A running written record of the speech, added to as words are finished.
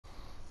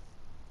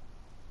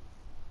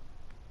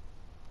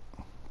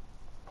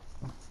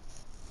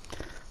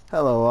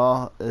Hello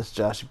all, it's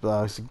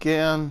Joshyblogz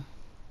again.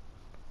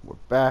 We're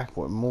back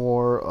with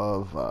more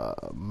of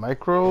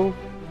micro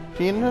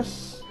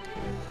penis,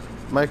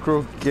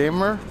 micro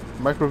gamer,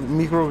 micro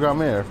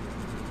gamer.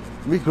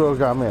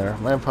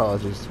 My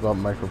apologies about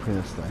micro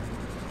penis thing.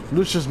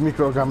 Lucius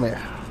micro gamer,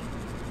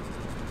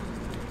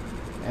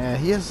 and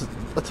he has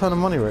a ton of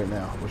money right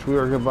now, which we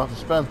are about to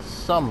spend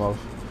some of,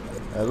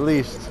 at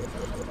least.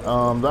 The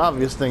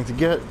obvious thing to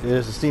get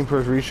is a Steam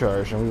Purge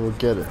recharge, and we will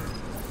get it.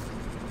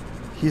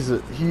 He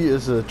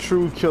is a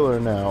true killer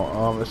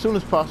now. As soon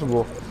as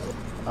possible,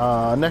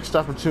 next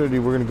opportunity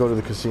we're gonna go to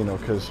the casino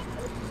because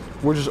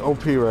we're just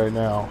OP right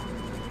now.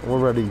 We're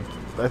ready.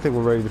 I think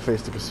we're ready to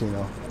face the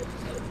casino.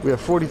 We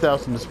have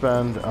 40,000 to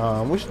spend.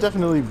 We should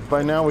definitely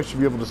by now we should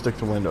be able to stick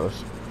to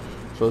Windows.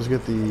 So let's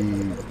get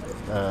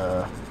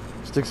the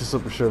sticks to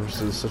slipper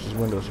surfaces such as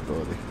Windows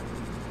ability.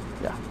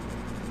 Yeah.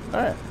 All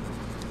right.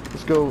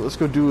 Let's go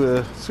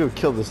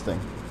kill this thing.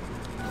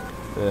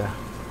 Yeah.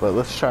 But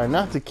let's try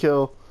not to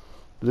kill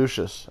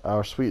Lucius,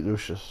 our sweet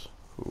Lucius,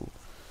 who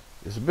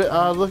is a bit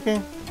odd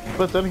looking,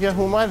 but then again,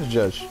 who am I to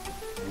judge?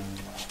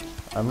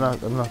 I'm not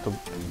the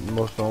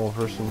most normal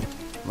person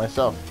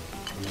myself,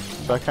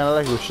 so I kind of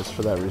like Lucius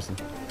for that reason.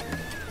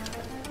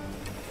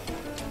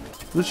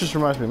 Lucius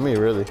reminds me of me,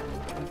 really.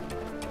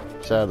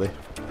 Sadly.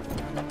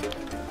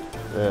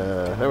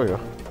 There we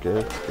go.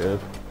 Good, good.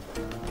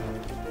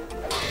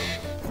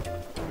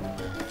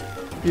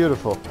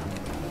 Beautiful.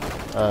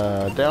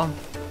 Down.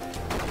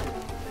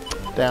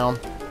 Down.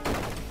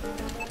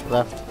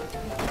 Left.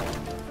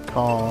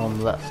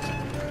 Calm left.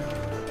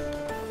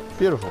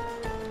 Beautiful.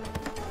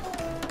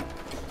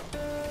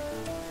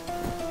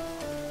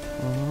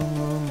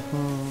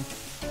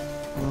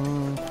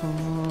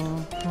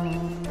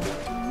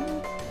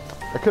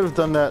 I could have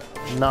done that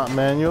not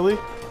manually,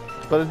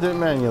 but I did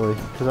manually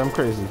because I'm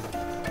crazy.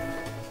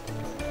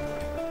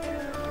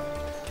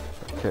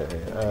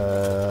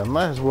 Okay,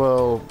 might as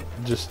well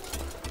just,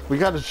 we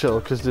gotta chill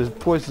because there's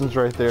poisons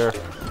right there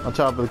on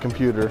top of the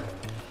computer.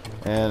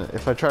 And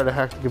if I try to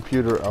hack the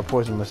computer, I'll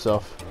poison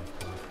myself.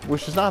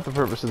 Which is not the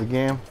purpose of the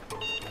game.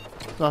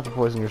 It's not to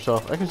poison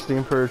yourself. I can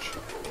Steam Purge.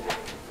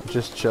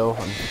 Just chill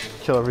and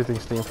kill everything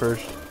Steam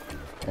Purged.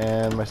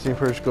 And my Steam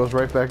Purge goes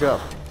right back up.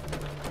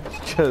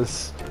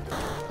 Because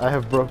I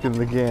have broken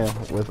the game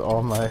with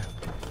all my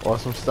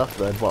awesome stuff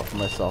that I bought for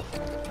myself.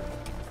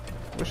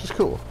 Which is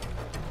cool.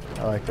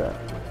 I like that.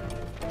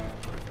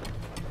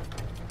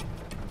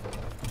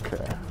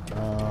 Okay.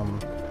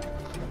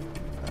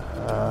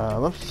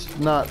 Let's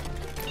not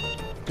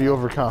be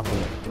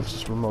overconfident. Let's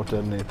just remote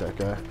detonate that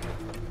guy.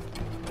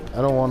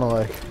 I don't want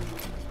to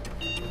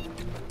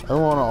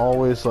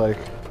always like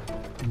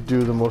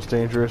do the most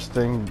dangerous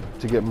thing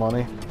to get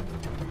money,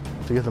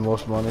 to get the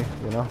most money,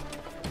 you know?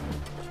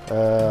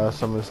 So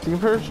I'm gonna Steam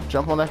Purge,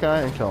 jump on that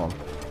guy and kill him.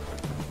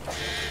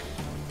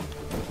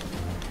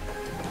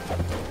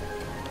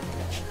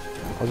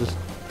 I'll just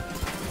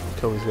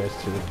kill these guys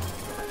too,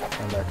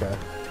 and that guy.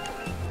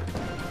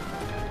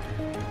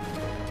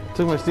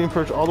 Took my Steam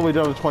Purge all the way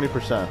down to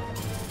 20%.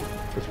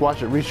 Let's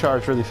watch it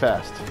recharge really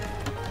fast.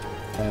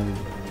 And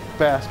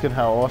bask in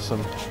how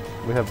awesome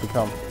we have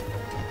become.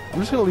 I'm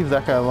just gonna leave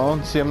that guy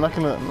alone. See, I'm not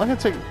gonna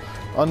take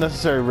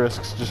unnecessary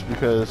risks just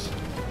because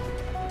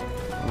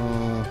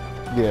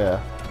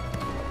yeah.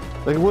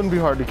 Like, it wouldn't be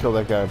hard to kill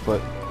that guy, but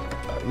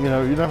you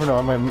know, you never know,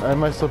 I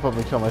might slip up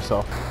and kill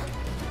myself.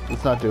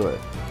 Let's not do it.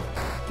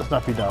 Let's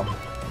not be dumb.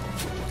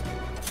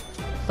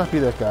 Let's not be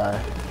that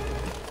guy.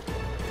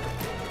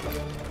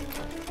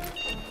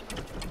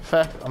 In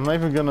fact, I'm not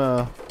even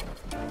gonna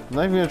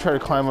try to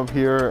climb up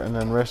here and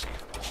then risk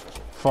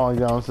falling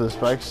down to the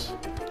spikes.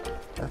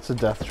 That's a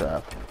death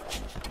trap.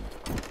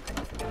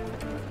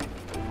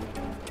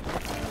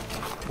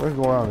 We're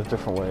gonna go around a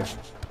different way.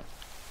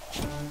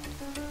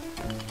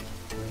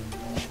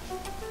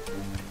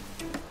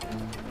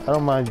 I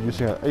don't mind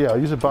using it. Yeah,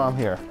 I'll use a bomb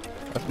here.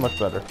 That's much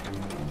better.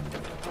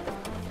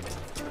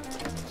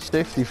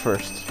 Safety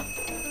first.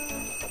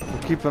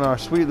 We're keeping our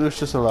sweet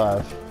Lucius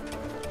alive.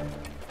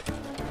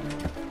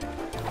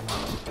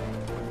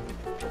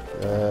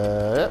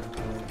 Yep.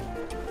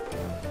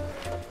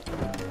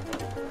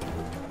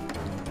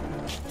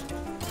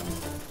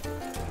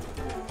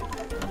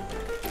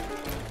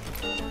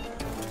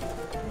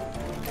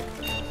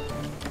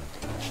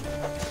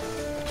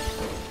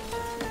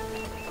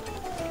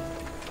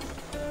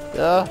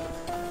 Yeah.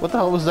 What the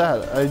hell was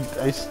that?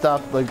 I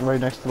stopped like right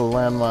next to the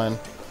landmine.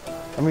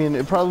 I mean,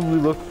 it probably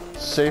looked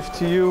safe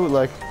to you.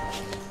 Like,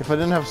 if I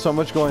didn't have so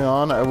much going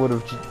on, I would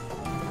have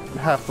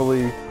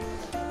happily,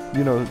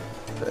 you know.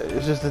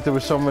 It's just that there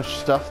was so much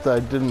stuff that I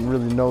didn't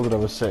really know that I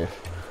was safe.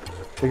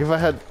 Like, if I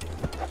had,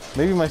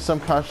 maybe my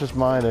subconscious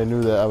mind, I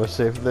knew that I was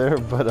safe there,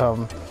 but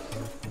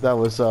that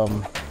was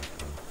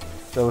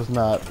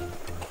not.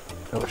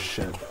 Oh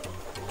shit!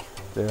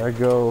 There I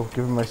go,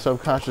 giving my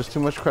subconscious too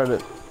much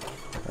credit,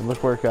 and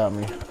look where it got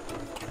me.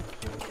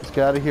 Let's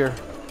get out of here,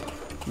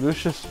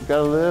 Lucius. You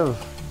gotta live.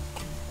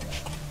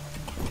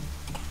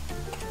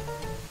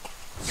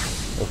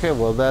 Okay,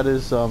 well that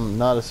is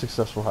not a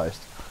successful heist,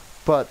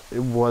 but it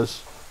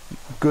was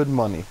good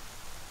money.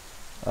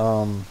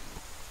 Not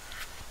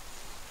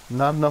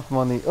enough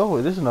money. Oh,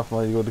 it is enough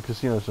money to go to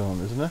Casino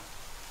Zone, isn't it?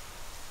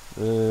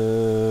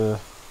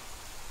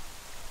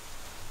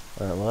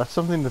 Alright, well that's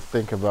something to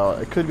think about.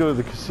 I could go to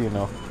the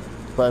casino,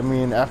 but I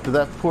mean, after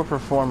that poor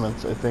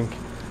performance, I think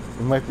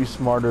it might be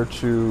smarter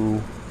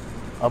to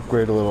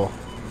upgrade a little.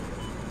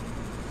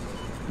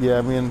 Yeah,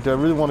 I mean, do I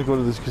really want to go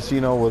to this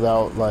casino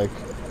without, like,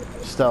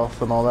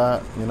 stealth and all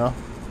that, you know?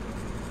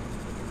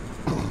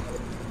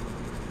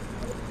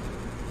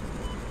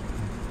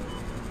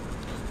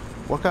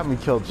 What got me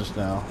killed just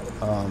now?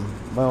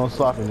 My own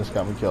sloppiness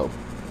got me killed.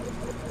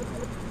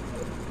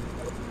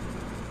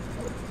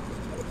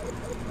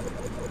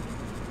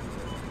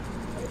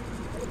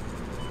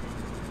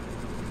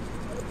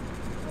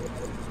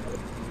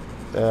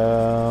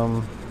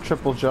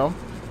 Triple jump.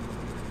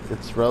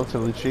 It's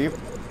relatively cheap.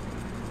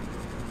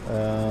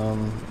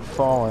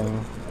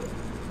 Falling.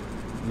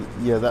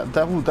 Yeah,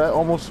 that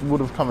almost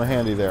would have come in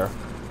handy there.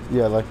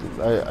 Yeah, like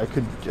I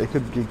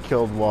could get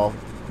killed while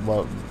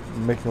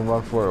making a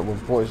run for it when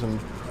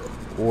poisoned,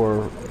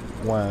 or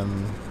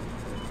when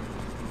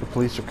the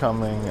police are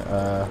coming.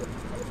 A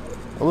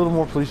little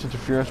more police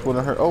interference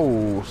wouldn't hurt.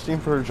 Oh,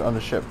 steam purge on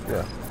the ship.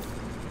 Yeah,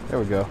 there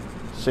we go.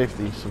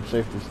 Safety, some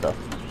safety stuff.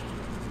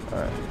 All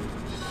right.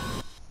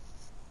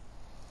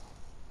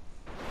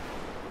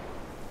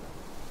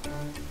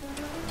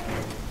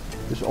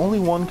 There's only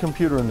one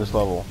computer in this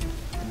level,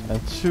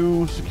 and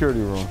 2 security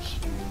rooms.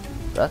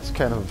 That's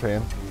kind of a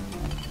pain.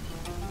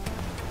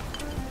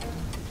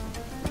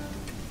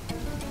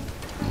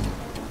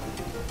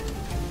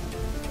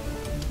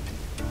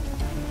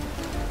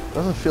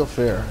 Doesn't feel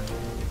fair.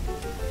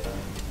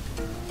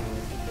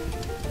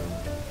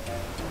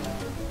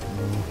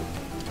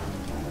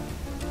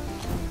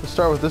 Let's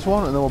start with this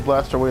one, and then we'll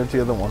blast our way into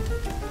the other one.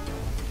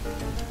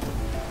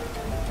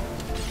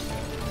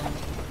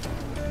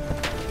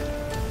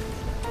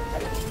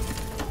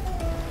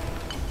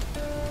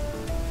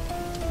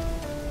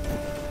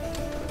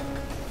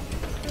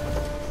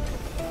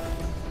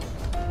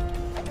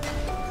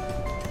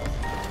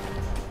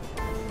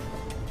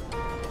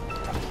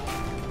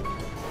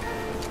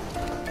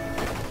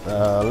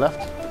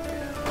 Left,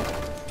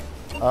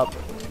 up,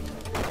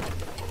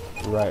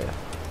 right,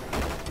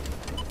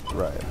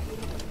 right.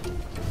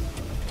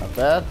 Not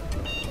bad.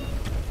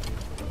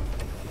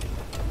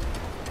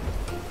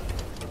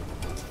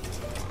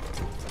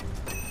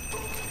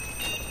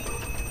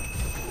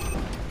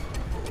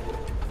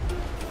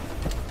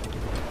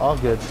 All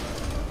good.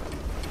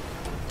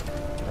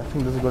 That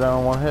thing doesn't go down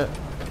in one hit.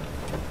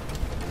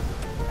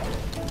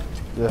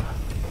 Yeah,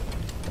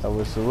 that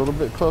was a little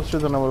bit closer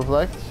than I would have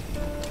liked.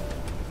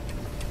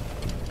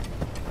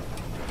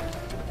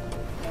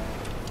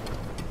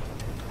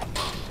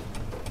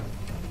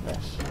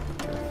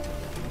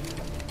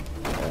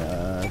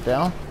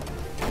 Down,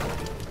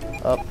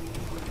 up,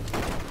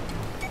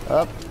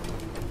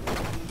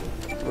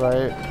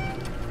 right,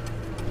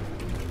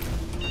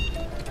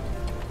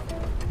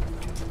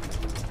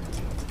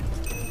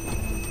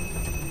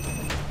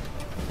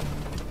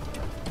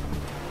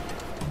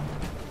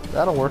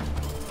 that'll work.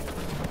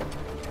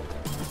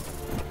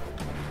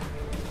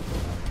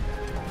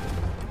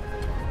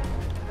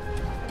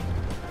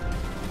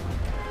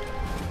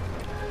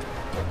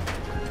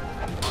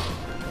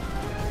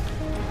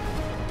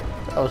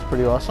 That was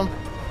pretty awesome.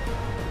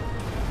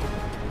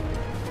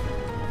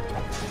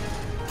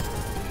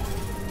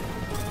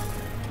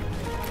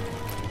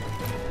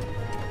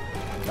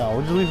 No,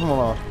 we'll just leave him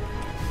alone.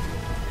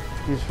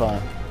 He's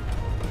fine.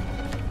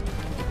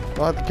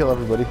 We'll have to kill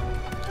everybody.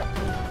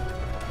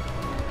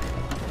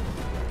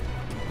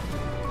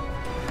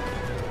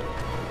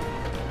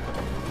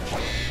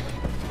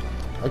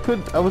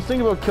 I was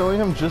thinking about killing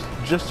him just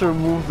to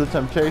remove the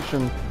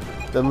temptation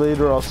that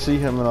later I'll see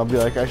him and I'll be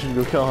like, I should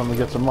go kill him and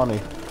get some money.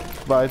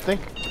 But I think,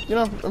 you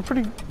know, I'm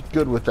pretty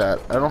good with that.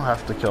 I don't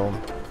have to kill him.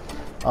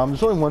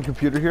 There's only one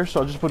computer here,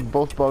 so I'll just put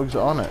both bugs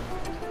on it.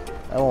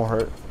 That won't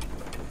hurt.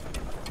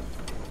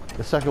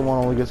 The second one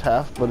only gets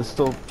half, but it's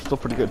still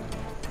pretty good.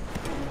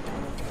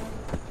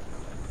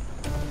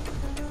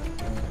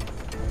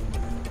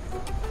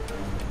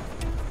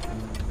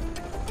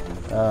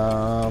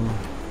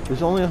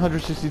 There's only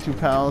 162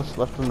 pounds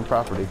left in the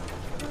property.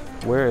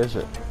 Where is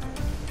it?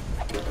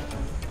 I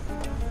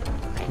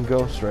can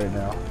ghost right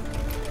now.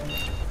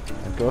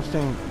 And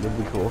ghosting would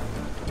be cool.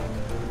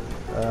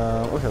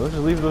 Okay, let's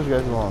just leave those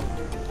guys alone.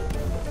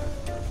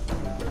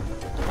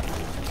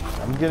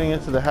 I'm getting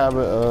into the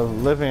habit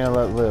of living and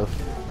let live.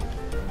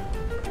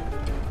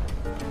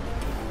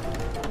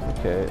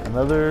 Okay,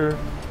 another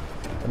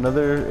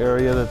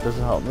area that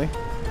doesn't help me.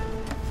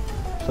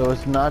 So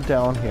it's not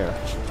down here.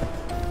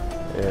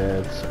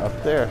 It's up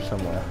there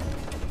somewhere.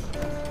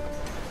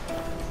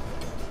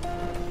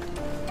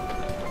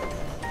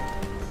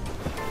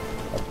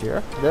 Up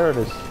here? There it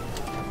is.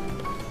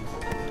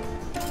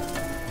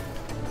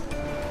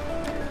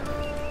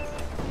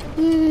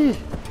 Eee!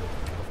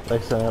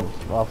 Like setting up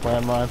off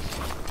landmines.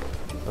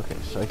 Okay,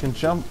 so I can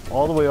jump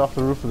all the way off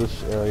the roof of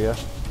this area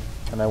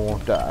and I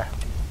won't die.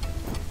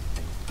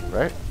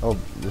 right? Oh,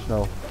 there's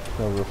no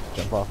roof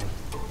to jump off of.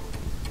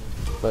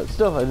 But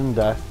still, I didn't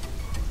die.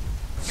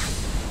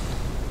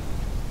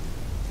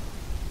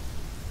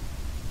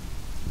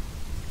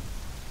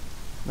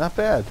 Not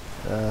bad.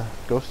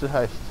 Ghosted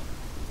heist.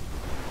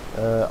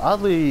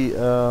 Oddly,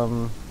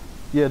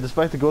 yeah,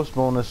 despite the ghost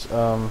bonus,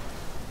 the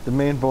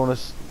main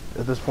bonus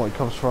at this point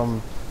comes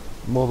from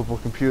multiple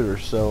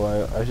computers, so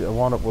I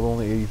wound up with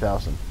only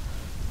 80,000.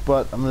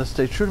 But I'm going to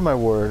stay true to my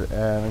word,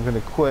 and I'm going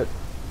to quit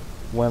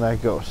when I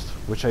ghost,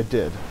 which I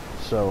did.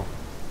 So,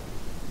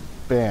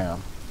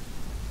 bam.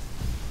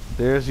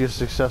 There's your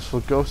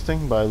successful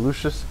ghosting by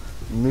Lucius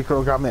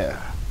Microgamer.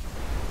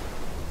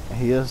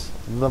 He is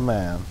the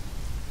man.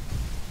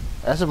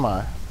 As am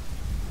I.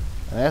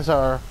 And as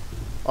are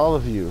all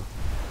of you.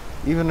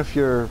 Even if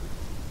you're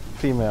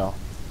female,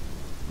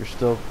 you're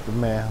still the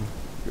man.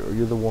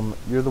 You're the woman.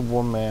 You're the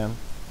woman,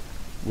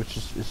 which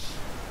is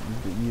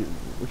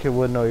okay.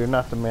 Well, no, you're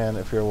not the man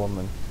if you're a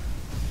woman.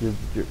 Is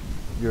it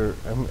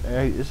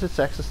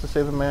sexist to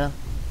say the man?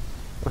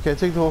 Okay, I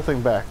take the whole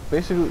thing back.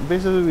 Basically,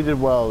 we did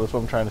well. That's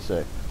what I'm trying to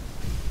say.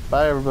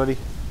 Bye, everybody.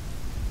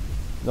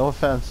 No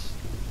offense.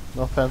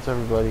 No offense,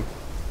 everybody.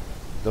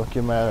 Don't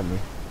get mad at me.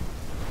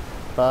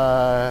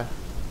 Bye.